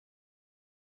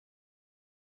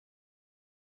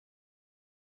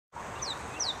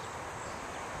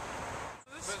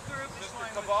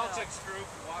Baltic's group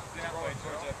walk that way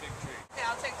towards that big tree. Okay,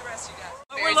 I'll take the rest of you guys.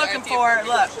 What we're looking for,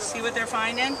 look, see what they're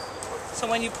finding? So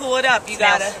when you pull it up, you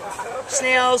got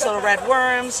snails, little red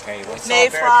worms,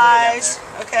 mayflies,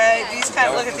 okay? These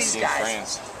kind. Look at these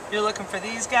guys. You're looking for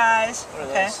these guys,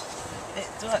 okay?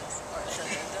 Look,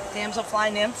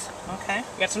 damselfly nymphs, okay?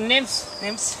 We got some nymphs.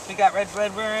 Nymphs. We got red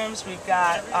worms. We've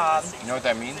got. You know what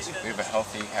that means? We have a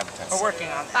healthy habitat. We're working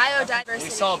on it.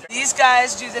 Biodiversity. These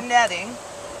guys do the netting.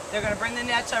 They're going to bring the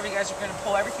nets over. You guys are going to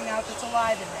pull everything out that's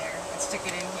alive in there and stick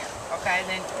it in here, okay? And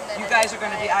then you guys are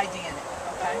going to be IDing it,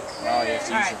 okay? Oh, yeah,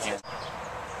 all right.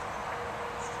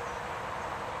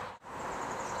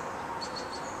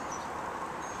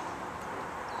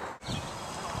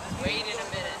 Wait in a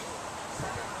minute.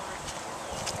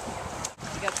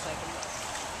 You got a second.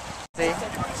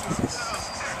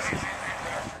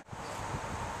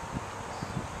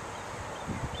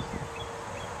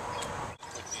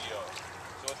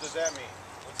 So what does that mean?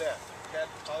 What's that? Cat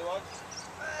pollywog?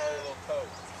 Probably a little toad.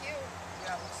 Cute.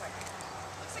 Yeah, looks like it.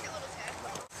 Looks like a little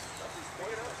tadpole.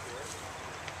 Pick it up here.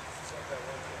 It's like that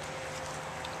one thing.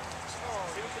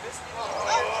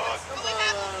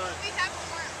 We have a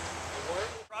worm.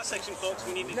 Cross-section, folks,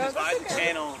 we need to divide the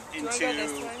channel into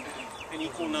an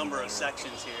equal number of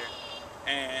sections here.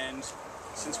 And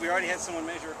since we already had someone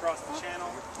measure across the channel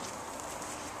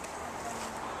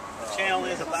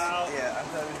is about... Yeah, I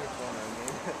thought we were going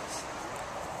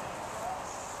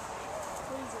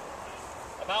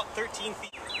about 13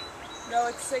 feet. No,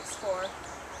 it's 6'4".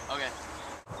 Okay.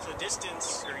 So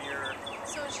distance, or your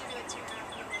So it should be like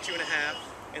 2.5. 2.5,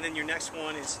 and then your next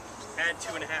one is add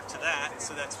 2.5 to that,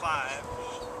 so that's 5.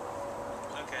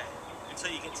 Okay,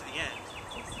 until you get to the end.